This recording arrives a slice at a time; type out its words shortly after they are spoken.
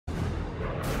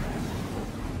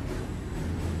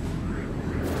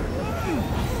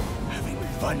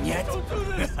done yet? Don't do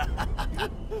this!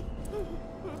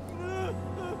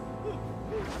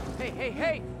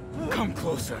 Hey! Come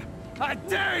closer. I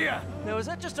dare ya! Now, is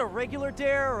that just a regular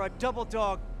dare or a double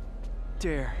dog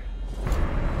dare?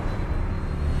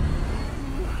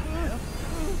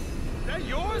 Is that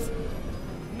yours?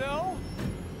 No?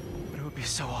 But it would be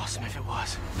so awesome if it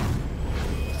was.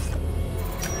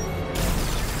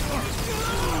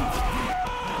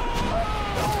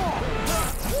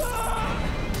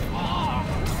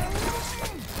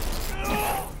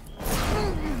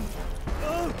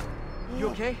 You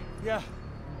okay? Yeah.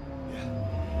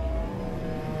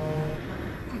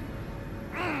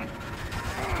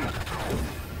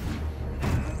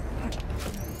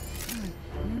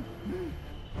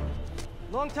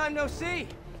 Long time no see.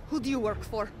 Who do you work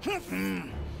for?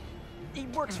 He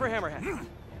works for Hammerhead.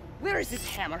 Where is this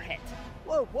hammerhead?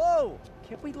 Whoa!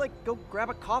 Can't we, like, go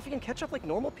grab a coffee and catch up like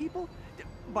normal people?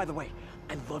 By the way,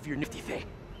 I love your nifty thing.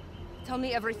 Tell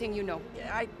me everything you know.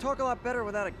 Yeah, I talk a lot better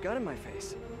without a gun in my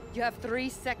face. You have 3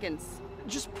 seconds.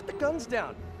 Just put the guns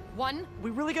down. 1,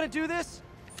 We really gonna do this?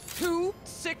 2,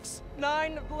 6,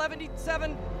 9, 11,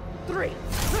 7, 3.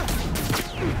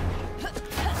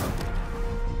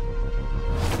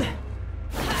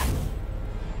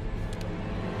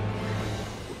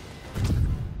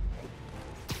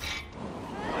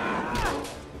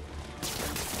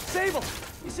 Sable,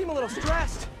 you seem a little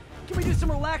stressed. Can we do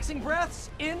some relaxing breaths?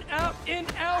 In, out, in,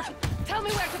 out. Tell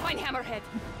me where to find Hammerhead.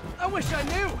 I wish I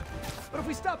knew. But if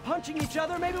we stop punching each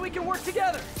other, maybe we can work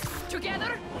together.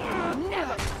 Together?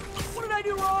 Never. What did I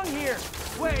do wrong here?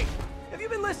 Wait, have you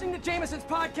been listening to Jameson's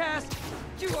podcast?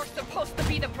 You are supposed to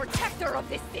be the protector of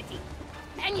this city.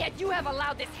 And yet you have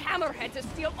allowed this Hammerhead to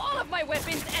steal all of my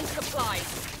weapons and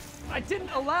supplies. I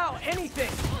didn't allow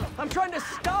anything. I'm trying to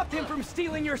stop him from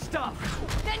stealing your stuff.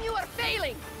 Then you are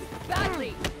failing.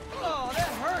 Badly. Oh, that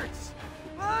hurts.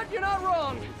 But you're not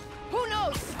wrong. Who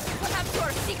knows? Perhaps you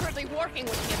are secretly working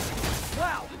with him.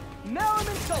 Wow, now I'm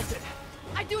insulted.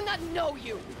 I do not know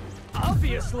you.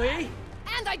 Obviously.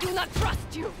 And I do not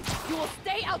trust you. You will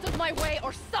stay out of my way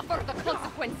or suffer the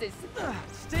consequences.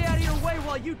 Stay out of your way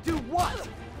while you do what?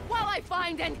 While I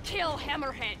find and kill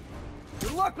Hammerhead.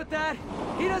 Good luck with that.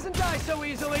 He doesn't die so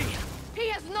easily. He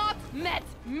has not met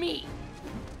me.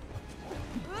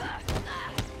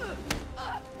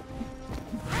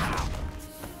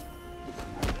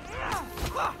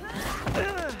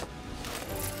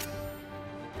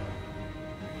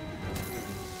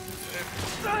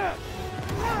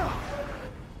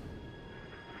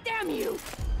 Damn you!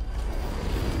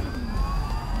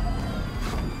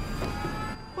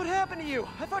 What happened to you?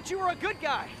 I thought you were a good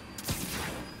guy.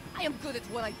 I am good at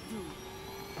what I do.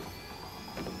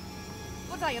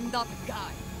 But I am not a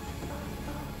guy.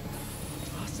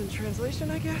 Lost in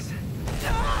translation, I guess?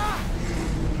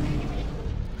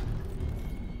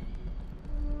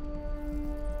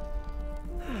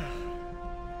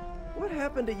 What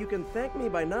happened to you can thank me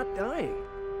by not dying?